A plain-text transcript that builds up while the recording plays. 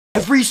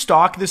Every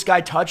stock this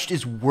guy touched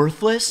is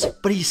worthless,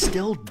 but he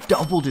still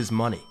doubled his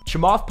money.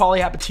 Chamath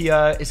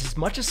Palihapitiya is as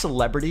much a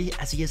celebrity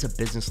as he is a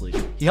business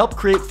leader. He helped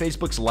create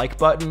Facebook's like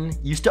button,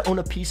 used to own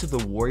a piece of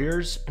the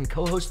Warriors, and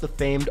co-host the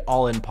famed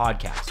All In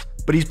podcast.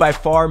 But he's by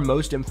far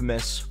most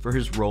infamous for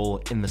his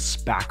role in the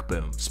SPAC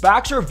boom.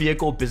 SPACs are a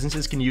vehicle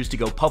businesses can use to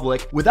go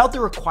public without the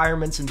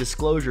requirements and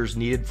disclosures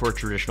needed for a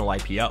traditional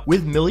IPO.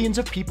 With millions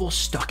of people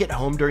stuck at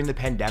home during the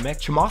pandemic,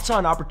 Chamath saw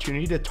an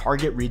opportunity to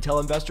target retail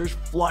investors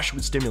flush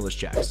with stimulus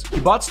checks. He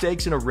bought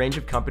stakes in a range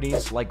of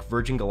companies like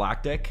Virgin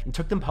Galactic and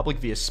took them public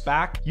via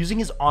SPAC, using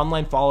his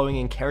online following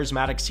and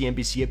charismatic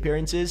CNBC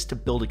appearances to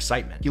build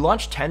excitement. He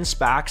launched 10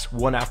 SPACs,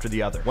 one after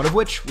the other, one of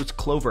which was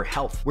Clover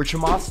Health, where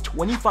Chamath's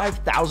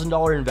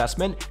 $25,000 investment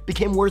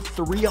became worth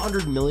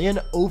 $300 million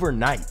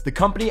overnight. The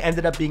company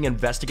ended up being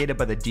investigated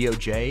by the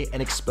DOJ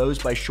and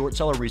exposed by short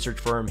seller research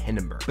firm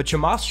Hindenburg. But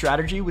Chamath's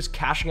strategy was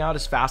cashing out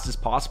as fast as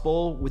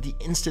possible with the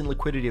instant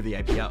liquidity of the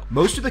IPO.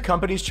 Most of the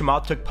companies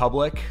Chamath took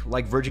public,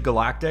 like Virgin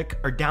Galactic,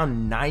 are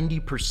down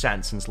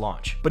 90% since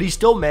launch. But he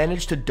still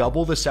managed to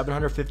double the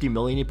 $750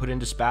 million he put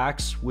into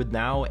SPACs with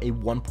now a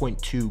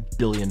 $1.2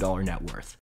 billion net worth.